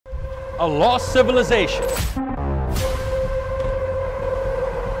a lost civilization.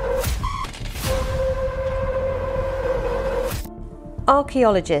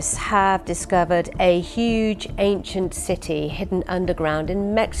 Archaeologists have discovered a huge ancient city hidden underground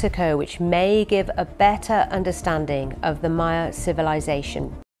in Mexico, which may give a better understanding of the Maya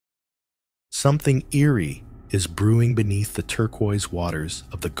civilization. Something eerie is brewing beneath the turquoise waters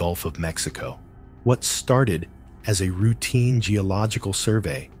of the Gulf of Mexico. What started as a routine geological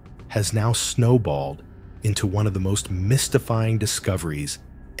survey has now snowballed into one of the most mystifying discoveries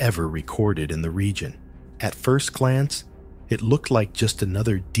ever recorded in the region. At first glance, it looked like just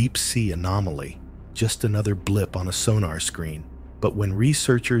another deep-sea anomaly, just another blip on a sonar screen. But when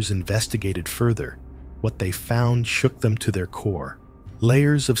researchers investigated further, what they found shook them to their core.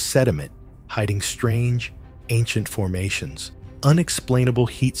 Layers of sediment hiding strange, ancient formations, unexplainable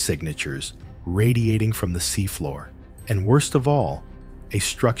heat signatures radiating from the seafloor, and worst of all, a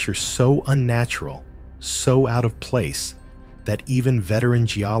structure so unnatural, so out of place, that even veteran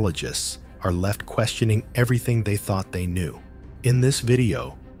geologists are left questioning everything they thought they knew. In this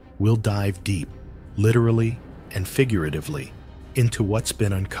video, we'll dive deep, literally and figuratively, into what's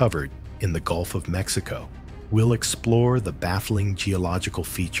been uncovered in the Gulf of Mexico. We'll explore the baffling geological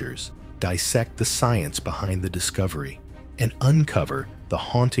features, dissect the science behind the discovery, and uncover the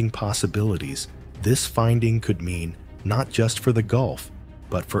haunting possibilities this finding could mean not just for the Gulf,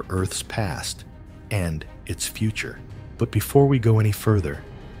 but for Earth's past and its future. But before we go any further,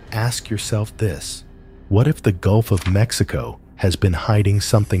 ask yourself this: what if the Gulf of Mexico has been hiding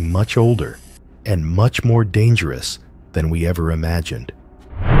something much older and much more dangerous than we ever imagined?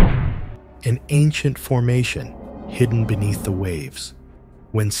 An ancient formation hidden beneath the waves.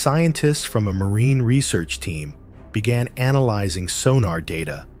 When scientists from a marine research team began analyzing sonar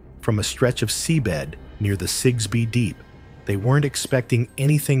data from a stretch of seabed near the Sigsbee Deep, they weren't expecting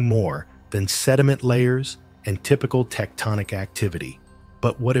anything more than sediment layers and typical tectonic activity.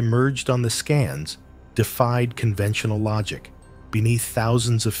 But what emerged on the scans defied conventional logic. Beneath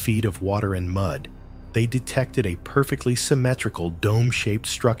thousands of feet of water and mud, they detected a perfectly symmetrical dome-shaped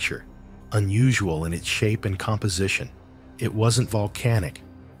structure, unusual in its shape and composition. It wasn't volcanic,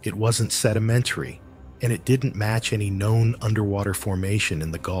 it wasn't sedimentary, and it didn't match any known underwater formation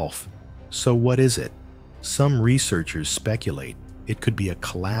in the Gulf. So what is it? Some researchers speculate it could be a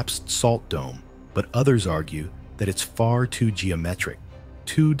collapsed salt dome, but others argue that it's far too geometric,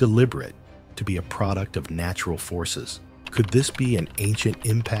 too deliberate to be a product of natural forces. Could this be an ancient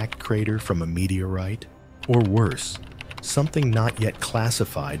impact crater from a meteorite? Or worse, something not yet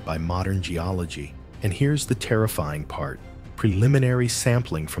classified by modern geology? And here's the terrifying part. Preliminary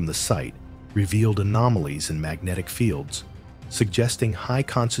sampling from the site revealed anomalies in magnetic fields, suggesting high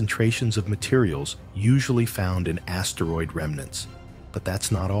concentrations of materials usually found in asteroid remnants. But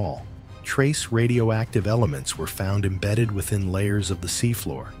that's not all. Trace radioactive elements were found embedded within layers of the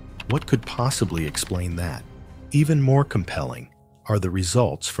seafloor. What could possibly explain that? Even more compelling are the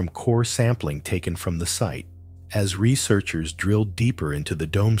results from core sampling taken from the site. As researchers drilled deeper into the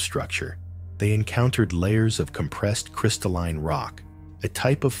dome structure, they encountered layers of compressed crystalline rock, a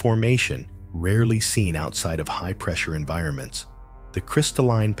type of formation rarely seen outside of high-pressure environments. The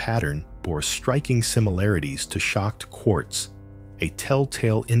crystalline pattern bore striking similarities to shocked quartz, a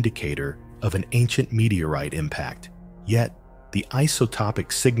telltale indicator of an ancient meteorite impact. Yet, the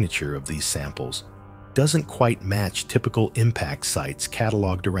isotopic signature of these samples doesn't quite match typical impact sites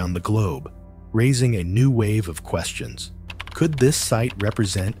cataloged around the globe, raising a new wave of questions. Could this site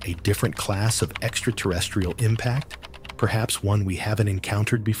represent a different class of extraterrestrial impact, perhaps one we haven't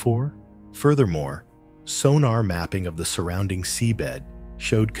encountered before? Furthermore, sonar mapping of the surrounding seabed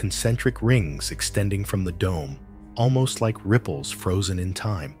showed concentric rings extending from the dome, almost like ripples frozen in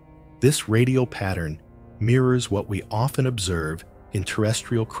time. This radial pattern mirrors what we often observe in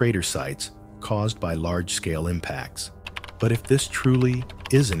terrestrial crater sites caused by large-scale impacts. But if this truly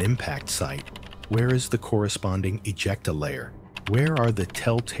is an impact site, where is the corresponding ejecta layer? Where are the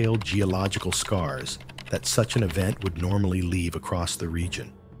telltale geological scars that such an event would normally leave across the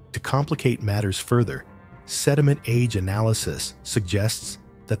region? To complicate matters further, sediment age analysis suggests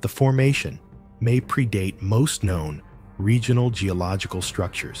that the formation may predate most known regional geological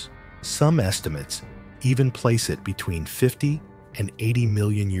structures. Some estimates even place it between 50 and 80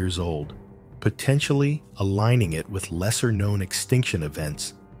 million years old, potentially aligning it with lesser-known extinction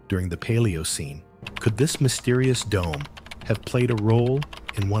events during the Paleocene. Could this mysterious dome have played a role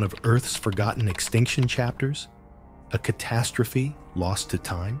in one of Earth's forgotten extinction chapters? A catastrophe lost to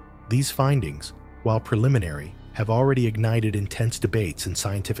time? These findings, while preliminary, have already ignited intense debates in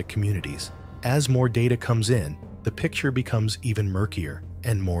scientific communities. As more data comes in, the picture becomes even murkier.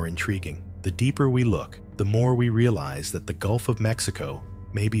 and more intriguing. The deeper we look, the more we realize that the Gulf of Mexico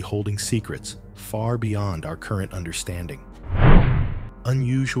may be holding secrets far beyond our current understanding.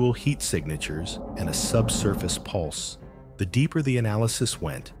 Unusual heat signatures and a subsurface pulse. The deeper the analysis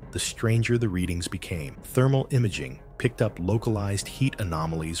went, the stranger the readings became. Thermal imaging picked up localized heat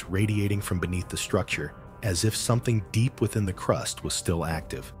anomalies radiating from beneath the structure, as if something deep within the crust was still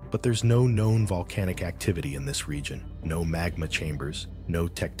active. But there's no known volcanic activity in this region, no magma chambers, no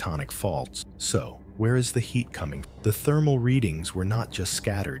tectonic faults. So, where is the heat coming from? The thermal readings were not just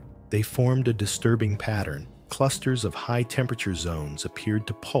scattered, they formed a disturbing pattern. Clusters of high-temperature zones appeared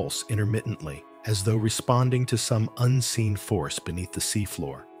to pulse intermittently, as though responding to some unseen force beneath the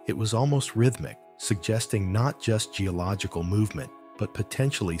seafloor. It was almost rhythmic, suggesting not just geological movement, but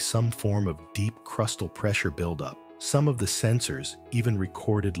potentially some form of deep crustal pressure buildup. Some of the sensors even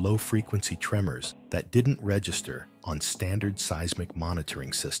recorded low-frequency tremors that didn't register on standard seismic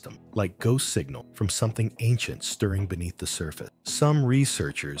monitoring system, like ghost signal from something ancient stirring beneath the surface. Some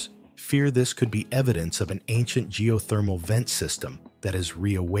researchers fear this could be evidence of an ancient geothermal vent system that has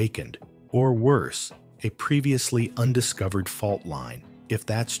reawakened, or worse, a previously undiscovered fault line. If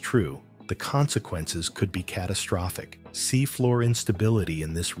that's true, the consequences could be catastrophic. Seafloor instability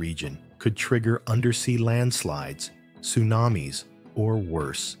in this region could trigger undersea landslides, tsunamis, or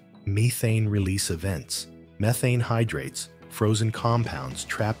worse, methane release events. Methane hydrates, frozen compounds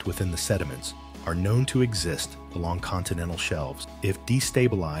trapped within the sediments, are known to exist along continental shelves. If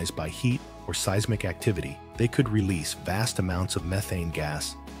destabilized by heat or seismic activity, they could release vast amounts of methane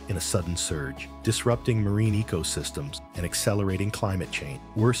gas in a sudden surge, disrupting marine ecosystems and accelerating climate change.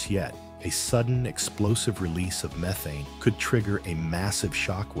 Worse yet, a sudden explosive release of methane could trigger a massive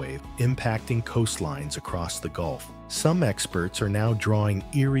shockwave, impacting coastlines across the Gulf. Some experts are now drawing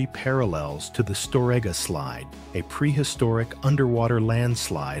eerie parallels to the Storegga slide, a prehistoric underwater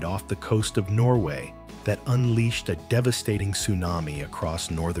landslide off the coast of Norway that unleashed a devastating tsunami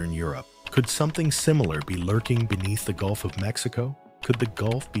across northern Europe. Could something similar be lurking beneath the Gulf of Mexico? Could the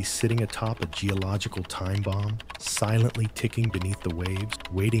Gulf be sitting atop a geological time bomb, silently ticking beneath the waves,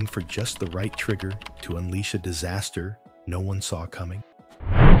 waiting for just the right trigger to unleash a disaster no one saw coming?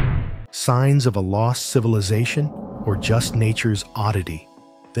 Signs of a lost civilization, or just nature's oddity?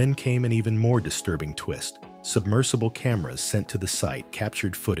 Then came an even more disturbing twist. Submersible cameras sent to the site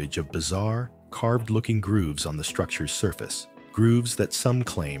captured footage of bizarre, carved-looking grooves on the structure's surface. Grooves that some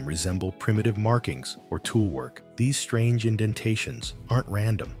claim resemble primitive markings or toolwork. These strange indentations aren't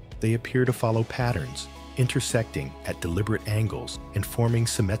random. They appear to follow patterns, intersecting at deliberate angles and forming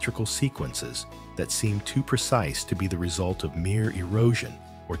symmetrical sequences that seem too precise to be the result of mere erosion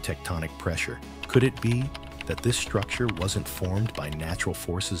or tectonic pressure. Could it be that this structure wasn't formed by natural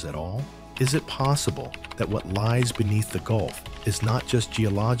forces at all? Is it possible that what lies beneath the Gulf is not just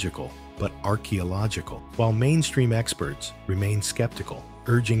geological, but archaeological? While mainstream experts remain skeptical,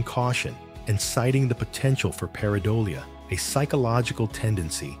 urging caution and citing the potential for pareidolia, a psychological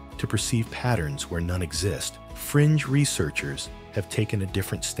tendency to perceive patterns where none exist, fringe researchers have taken a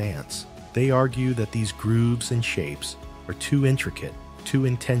different stance. They argue that these grooves and shapes are too intricate, too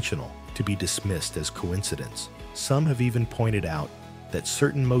intentional to be dismissed as coincidence. Some have even pointed out that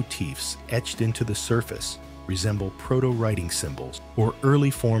certain motifs etched into the surface resemble proto-writing symbols or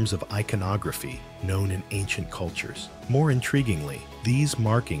early forms of iconography known in ancient cultures. More intriguingly, these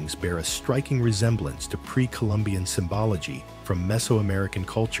markings bear a striking resemblance to pre-Columbian symbology from Mesoamerican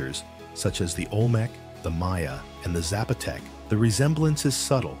cultures such as the Olmec, the Maya, and the Zapotec. The resemblance is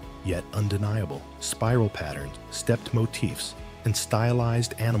subtle, yet undeniable. Spiral patterns, stepped motifs, and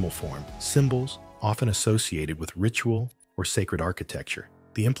stylized animal form, symbols often associated with ritual or sacred architecture.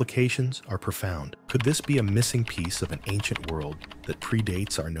 The implications are profound. Could this be a missing piece of an ancient world that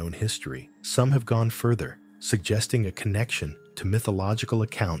predates our known history? Some have gone further, suggesting a connection to mythological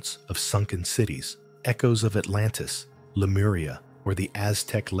accounts of sunken cities, echoes of Atlantis, Lemuria, or the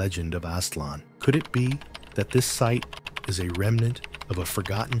Aztec legend of Aztlan. Could it be that this site is a remnant of a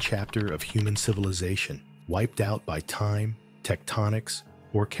forgotten chapter of human civilization, wiped out by time, tectonics,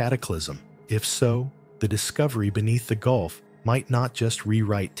 or cataclysm? If so, the discovery beneath the Gulf might not just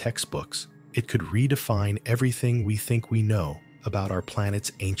rewrite textbooks, it could redefine everything we think we know about our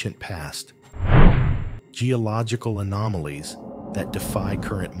planet's ancient past. Geological anomalies that defy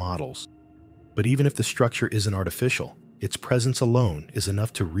current models. But even if the structure isn't artificial, its presence alone is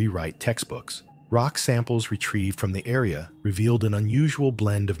enough to rewrite textbooks. Rock samples retrieved from the area revealed an unusual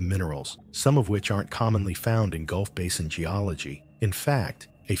blend of minerals, some of which aren't commonly found in Gulf Basin geology. In fact,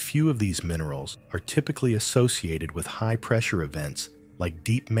 a few of these minerals are typically associated with high-pressure events like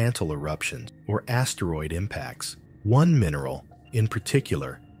deep mantle eruptions or asteroid impacts. One mineral In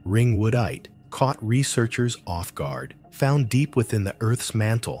particular, ringwoodite caught researchers off guard. Found deep within the Earth's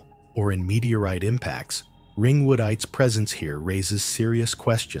mantle or in meteorite impacts, ringwoodite's presence here raises serious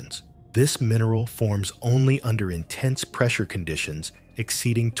questions. This mineral forms only under intense pressure conditions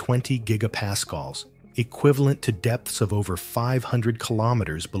exceeding 20 gigapascals, equivalent to depths of over 500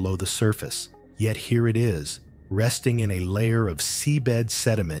 kilometers below the surface. Yet here it is, resting in a layer of seabed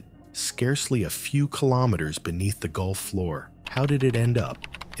sediment scarcely a few kilometers beneath the Gulf floor. How did it end up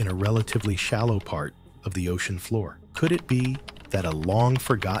in a relatively shallow part of the ocean floor? Could it be that a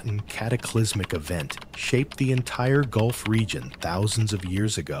long-forgotten cataclysmic event shaped the entire Gulf region thousands of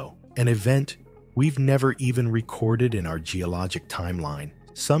years ago? An event we've never even recorded in our geologic timeline.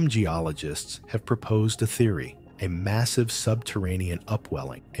 Some geologists have proposed a theory: a massive subterranean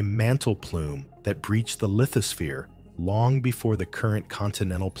upwelling, a mantle plume that breached the lithosphere long before the current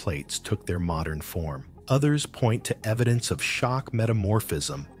continental plates took their modern form. Others point to evidence of shock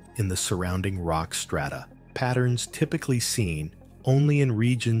metamorphism in the surrounding rock strata, patterns typically seen only in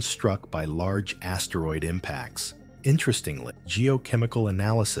regions struck by large asteroid impacts. Interestingly, geochemical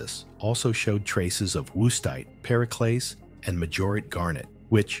analysis also showed traces of woostite, periclase, and majorite garnet,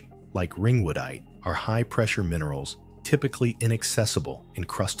 which, like ringwoodite, are high-pressure minerals typically inaccessible in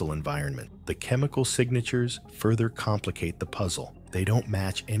crustal environment. The chemical signatures further complicate the puzzle. They don't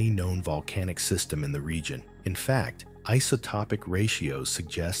match any known volcanic system in the region. In fact, isotopic ratios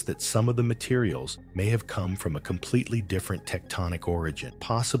suggest that some of the materials may have come from a completely different tectonic origin,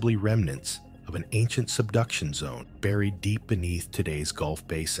 possibly remnants of an ancient subduction zone buried deep beneath today's Gulf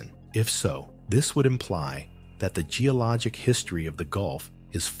basin. If so, this would imply that the geologic history of the Gulf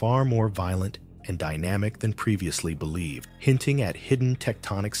is far more violent and dynamic than previously believed, hinting at hidden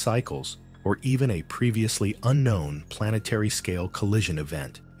tectonic cycles or even a previously unknown planetary-scale collision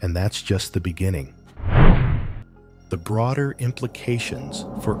event. And that's just the beginning. The broader implications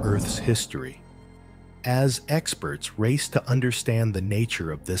for Earth's history. As experts race to understand the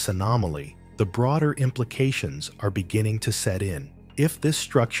nature of this anomaly, the broader implications are beginning to set in. If this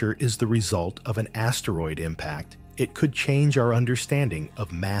structure is the result of an asteroid impact, it could change our understanding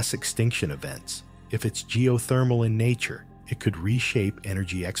of mass extinction events. If it's geothermal in nature, it could reshape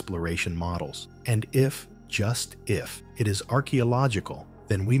energy exploration models. And if, just if, it is archaeological,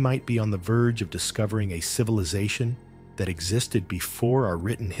 then we might be on the verge of discovering a civilization that existed before our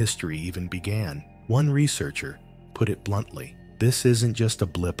written history even began. One researcher put it bluntly: this isn't just a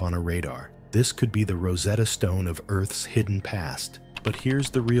blip on a radar. This could be the Rosetta Stone of Earth's hidden past. But here's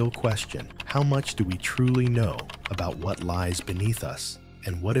the real question: how much do we truly know about what lies beneath us?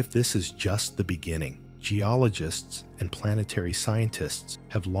 And what if this is just the beginning? Geologists and planetary scientists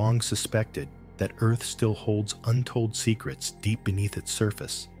have long suspected that Earth still holds untold secrets deep beneath its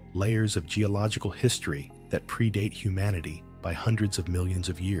surface, layers of geological history that predate humanity by hundreds of millions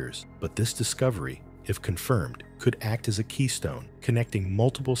of years. But this discovery, if confirmed, could act as a keystone, connecting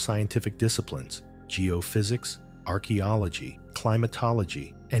multiple scientific disciplines: geophysics, archaeology,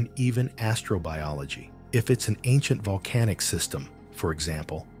 climatology, and even astrobiology. If it's an ancient volcanic system, for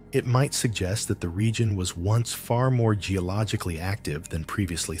example, it might suggest that the region was once far more geologically active than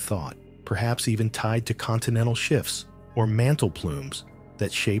previously thought, perhaps even tied to continental shifts or mantle plumes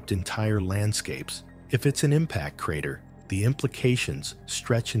that shaped entire landscapes. If it's an impact crater, the implications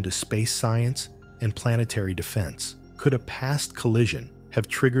stretch into space science and planetary defense. Could a past collision have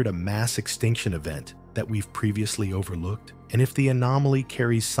triggered a mass extinction event that we've previously overlooked? And if the anomaly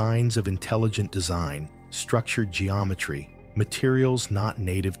carries signs of intelligent design, structured geometry, materials not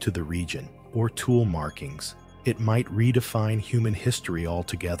native to the region, or tool markings, it might redefine human history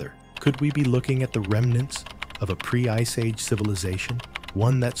altogether. Could we be looking at the remnants of a pre-Ice Age civilization,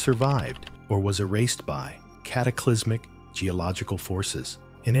 one that survived or was erased by cataclysmic geological forces?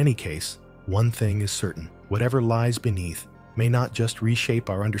 In any case, one thing is certain: whatever lies beneath may not just reshape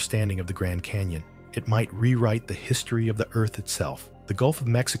our understanding of the Grand Canyon, it might rewrite the history of the Earth itself. The Gulf of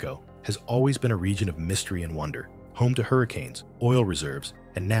Mexico has always been a region of mystery and wonder, home to hurricanes, oil reserves,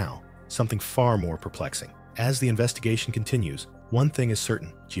 and now, something far more perplexing. As the investigation continues, one thing is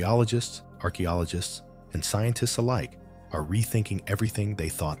certain: geologists, archaeologists, and scientists alike are rethinking everything they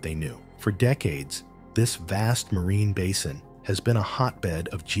thought they knew. For decades, this vast marine basin has been a hotbed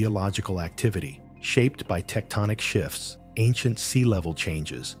of geological activity, shaped by tectonic shifts, ancient sea level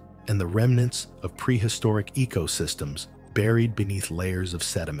changes, and the remnants of prehistoric ecosystems buried beneath layers of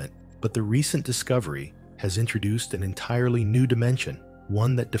sediment. But the recent discovery has introduced an entirely new dimension,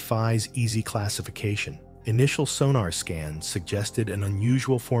 one that defies easy classification. Initial sonar scans suggested an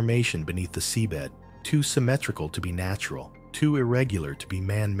unusual formation beneath the seabed, too symmetrical to be natural, too irregular to be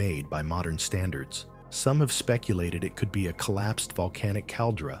man-made by modern standards. Some have speculated it could be a collapsed volcanic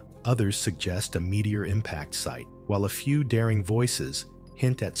caldera. Others suggest a meteor impact site, while a few daring voices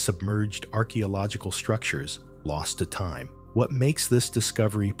hint at submerged archaeological structures lost to time. What makes this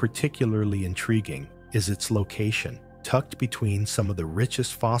discovery particularly intriguing is its location, tucked between some of the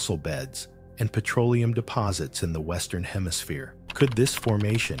richest fossil beds and petroleum deposits in the Western Hemisphere. Could this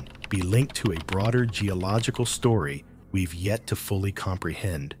formation be linked to a broader geological story we've yet to fully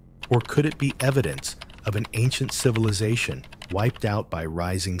comprehend? Or could it be evidence of an ancient civilization wiped out by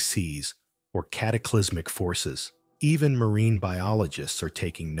rising seas or cataclysmic forces? Even marine biologists are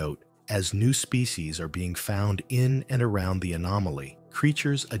taking note, as new species are being found in and around the anomaly,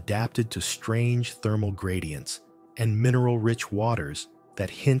 creatures adapted to strange thermal gradients and mineral-rich waters that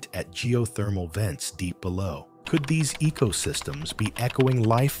hint at geothermal vents deep below. Could these ecosystems be echoing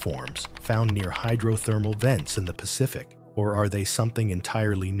life forms found near hydrothermal vents in the Pacific? Or are they something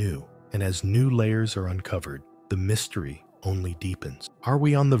entirely new? And as new layers are uncovered, the mystery only deepens. Are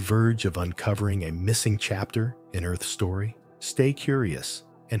we on the verge of uncovering a missing chapter in Earth's story? Stay curious,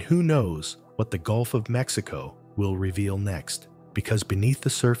 and who knows what the Gulf of Mexico will reveal next? Because beneath the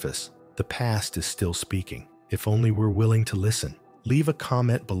surface, the past is still speaking. If only we're willing to listen. Leave a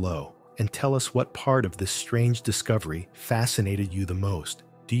comment below and tell us what part of this strange discovery fascinated you the most.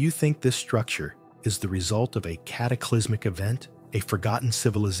 Do you think this structure is the result of a cataclysmic event, a forgotten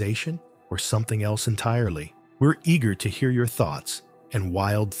civilization, or something else entirely? We're eager to hear your thoughts and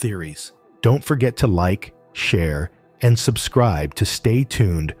wild theories. Don't forget to like, share, and subscribe to stay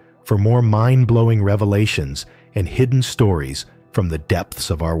tuned for more mind-blowing revelations and hidden stories from the depths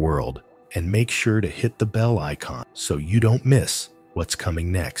of our world. And make sure to hit the bell icon so you don't miss what's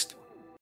coming next.